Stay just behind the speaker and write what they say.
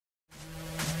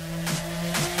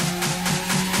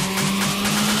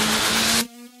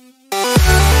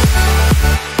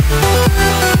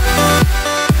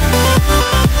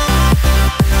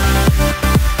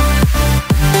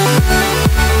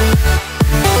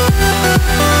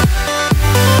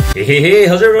Hey,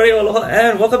 how's everybody? Aloha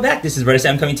and welcome back. This is Bruddah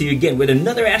Sam coming to you again with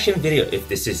another reaction video. If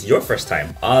this is your first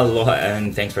time, aloha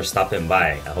and thanks for stopping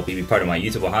by. I hope you be part of my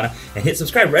YouTube ohana and hit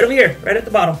subscribe right over here, right at the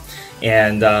bottom.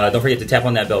 And don't forget to tap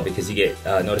on that bell because you get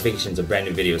notifications of brand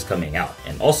new videos coming out.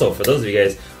 And also, for those of you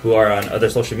guys who are on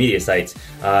other social media sites,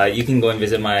 you can go and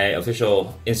visit my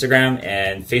official Instagram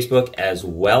and Facebook as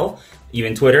well.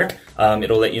 Even Twitter,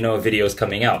 it'll let you know if videos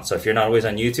coming out. So if you're not always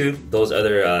on YouTube, those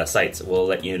other sites will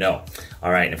let you know.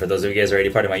 All right, and for those of you guys already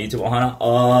part of my YouTube ohana,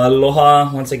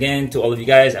 aloha once again to all of you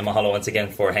guys, and mahalo once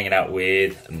again for hanging out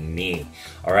with me.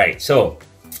 All right, so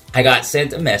I got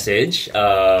sent a message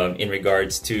in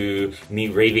regards to me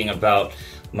raving about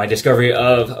my discovery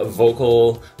of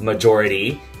vocal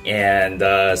majority, and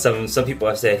some people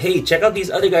have said, hey, check out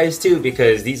these other guys too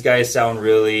because these guys sound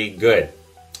really good.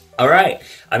 All right,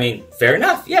 I mean, fair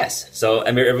enough, yes. So,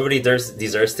 I mean, everybody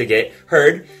deserves to get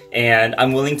heard, and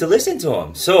I'm willing to listen to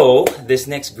them. So, this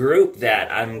next group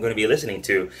that I'm going to be listening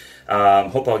to,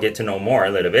 hope I'll get to know more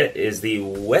a little bit, is the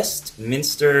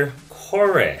Westminster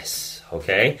Chorus,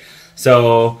 okay?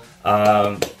 So,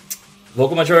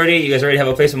 vocal majority, you guys already have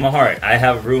a place in my heart. I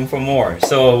have room for more.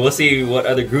 So, we'll see what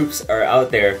other groups are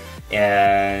out there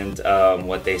and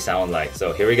what they sound like.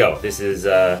 So, here we go. This is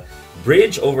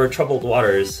Bridge Over Troubled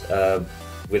Waters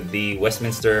with the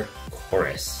Westminster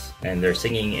Chorus, and they're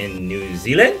singing in New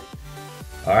Zealand.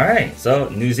 All right, so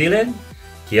New Zealand,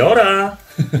 kia ora.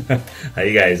 How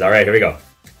you guys? All right, here we go.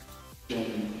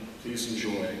 Gentlemen, please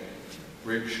enjoy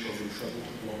Bridge Over Troubled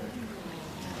Waters.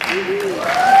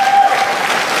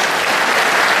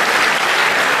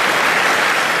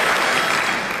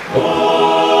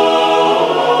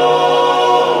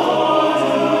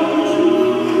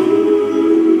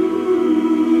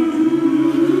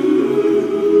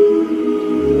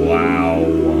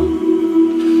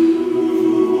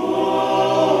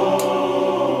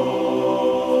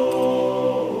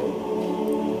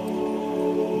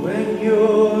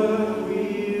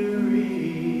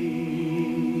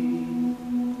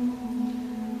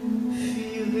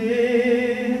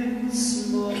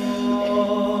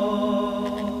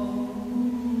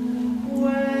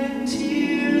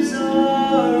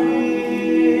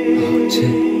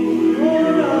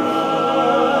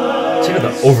 Check out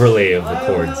the overlay of the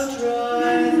chords.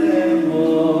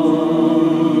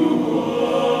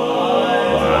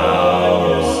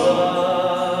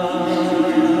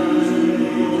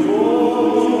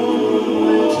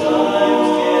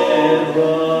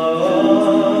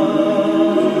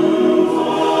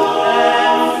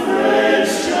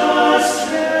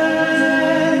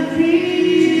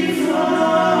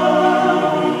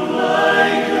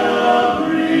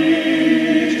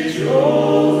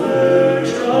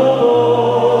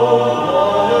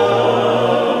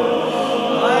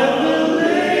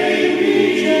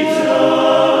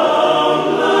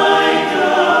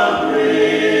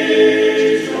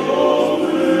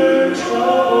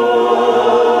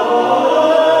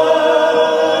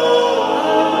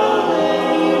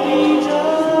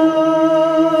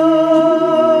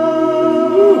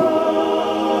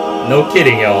 No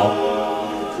kidding, y'all.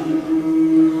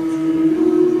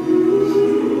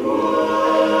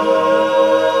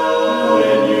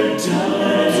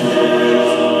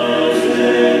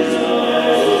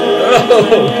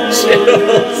 Oh,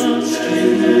 chills.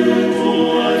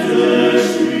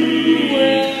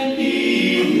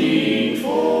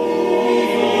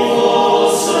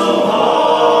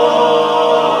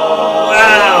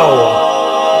 Wow.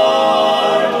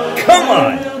 Come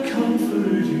on.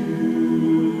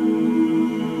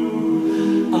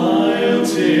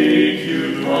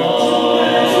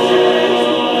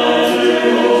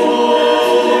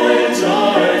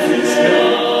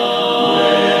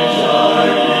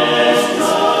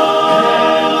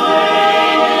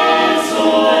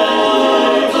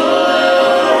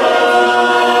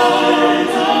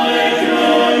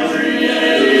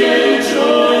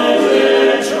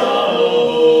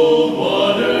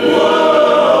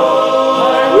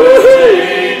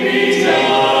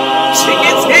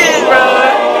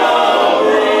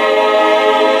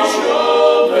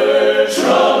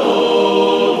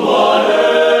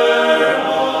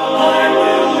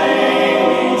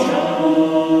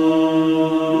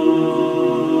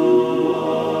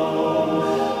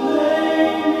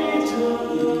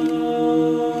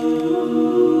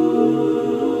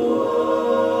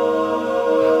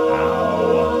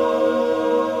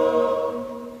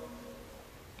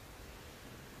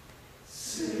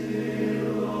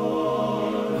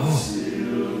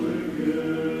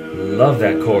 Love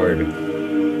that chord.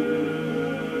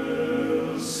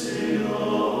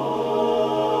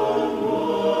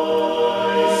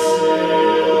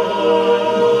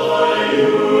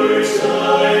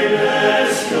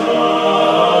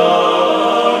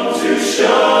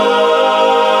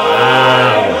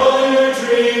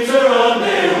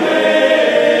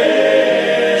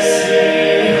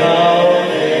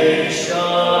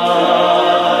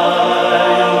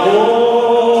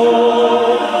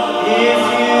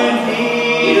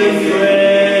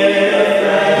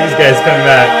 is coming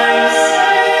back.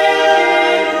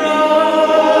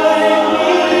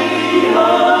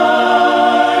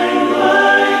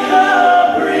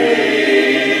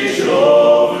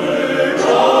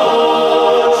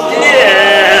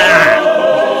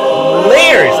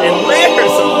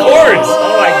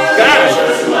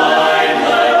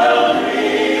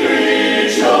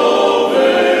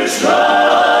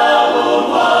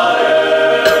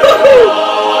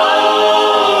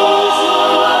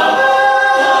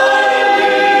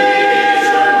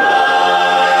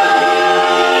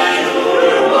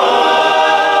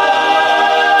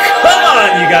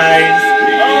 Guys,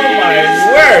 oh my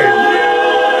word!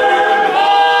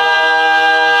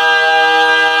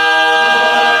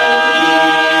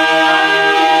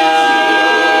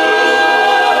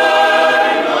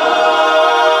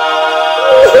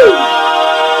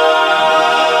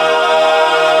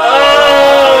 Oh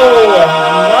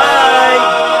my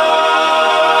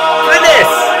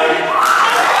goodness!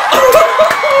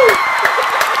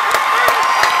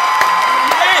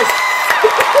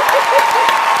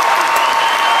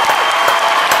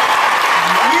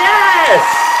 Yes!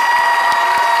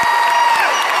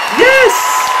 Yes!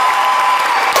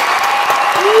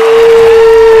 Woo!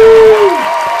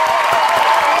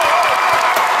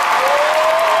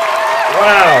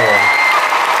 Wow.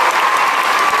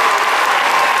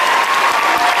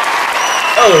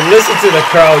 Oh, listen to the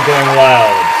crowd going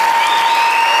wild.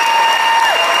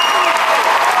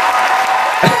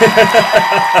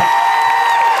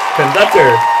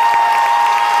 Conductor.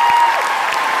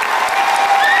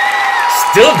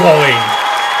 Still going.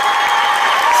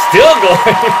 Still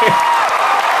going.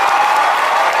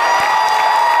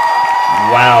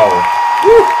 Wow.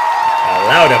 Woo.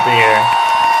 Loud up in here.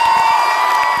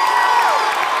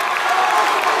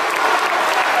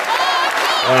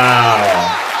 Wow.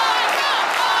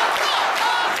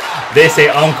 They say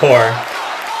encore.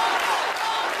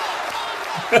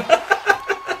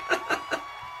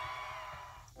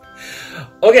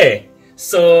 Okay,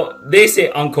 so they say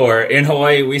encore. In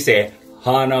Hawaii, we say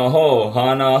hana ho,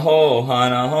 hana ho,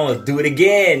 hana ho. Do it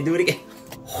again, do it again.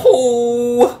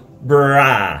 Ho,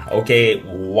 brah. Okay,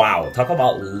 wow. Talk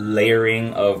about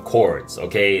layering of chords.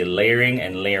 Okay, layering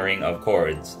and layering of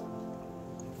chords.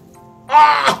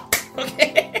 Ah,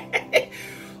 okay.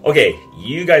 Okay,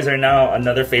 you guys are now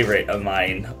another favorite of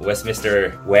mine,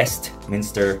 Westminster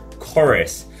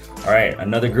Chorus. All right,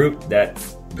 another group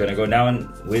that's gonna go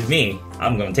down with me.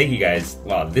 I'm gonna take you guys.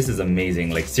 Wow, this is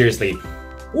amazing. Like seriously,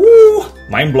 woo,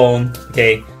 mind blown.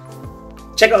 Okay,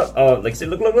 check out. Oh, like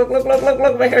look,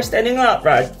 my hair standing up,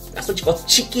 right? That's what you call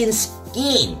chicken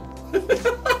skin.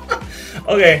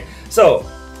 Okay, so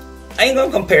I ain't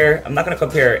gonna compare. I'm not gonna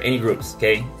compare any groups.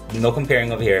 Okay, no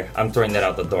comparing over here. I'm throwing that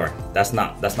out the door. That's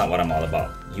not what I'm all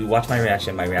about. You watch my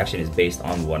reaction. My reaction is based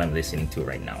on what I'm listening to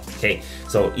right now. Okay,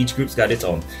 so each group's got its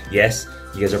own. Yes,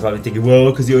 you guys are probably thinking,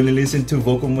 well, because you only listen to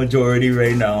Vocal Majority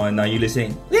right now, and now you're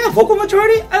listening. Yeah, Vocal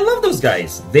Majority. I love those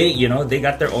guys. They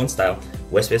got their own style.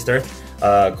 Westminster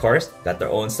Chorus got their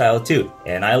own style too,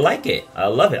 and I like it. I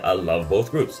love it. I love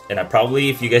both groups, and I probably,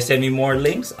 if you guys send me more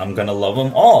links, I'm gonna love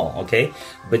them all. Okay,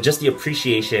 but just the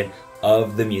appreciation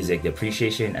of the music, the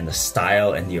appreciation and the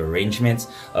style and the arrangements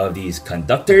of these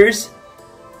conductors.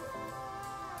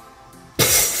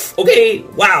 Okay,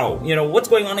 wow, what's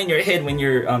going on in your head when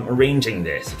you're arranging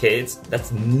this? Okay,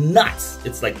 that's nuts.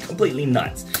 It's like completely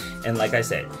nuts. And like I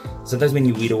said, sometimes when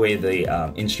you weed away the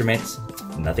instruments,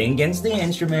 nothing against the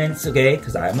instruments, okay,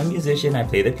 because I'm a musician, I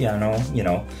play the piano,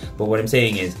 but what I'm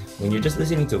saying is when you're just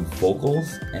listening to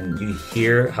vocals and you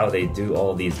hear how they do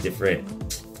all these different,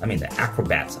 the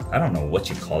acrobats, I don't know what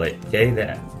you call it, okay,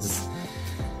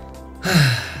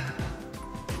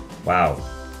 wow,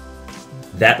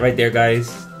 that right there,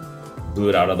 guys, blew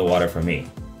it out of the water for me.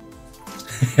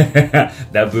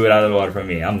 That blew it out of the water for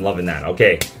me. I'm loving that.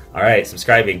 Okay, all right,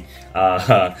 subscribing.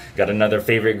 Got another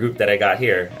favorite group that I got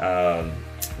here.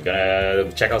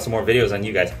 Gonna check out some more videos on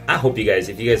you guys. I hope you guys,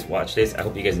 if you guys watch this, I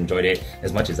hope you guys enjoyed it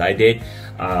as much as I did.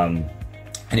 And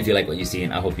if you like what you see,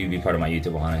 and I hope you be part of my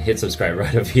YouTube channel, hit subscribe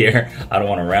right up here. I don't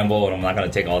want to ramble, and I'm not gonna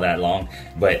take all that long.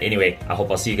 But anyway, I hope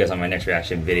I'll see you guys on my next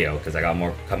reaction video because I got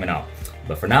more coming out.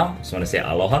 But for now, just want to say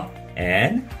aloha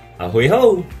and ahoy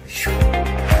ho!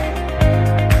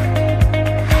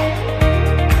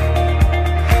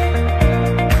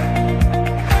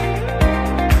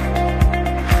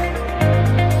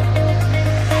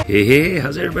 Hey,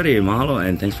 how's everybody? Mahalo,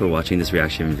 and thanks for watching this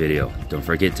reaction video. Don't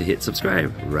forget to hit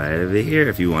subscribe right over here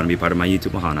if you want to be part of my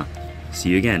YouTube ohana. See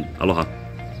you again. Aloha.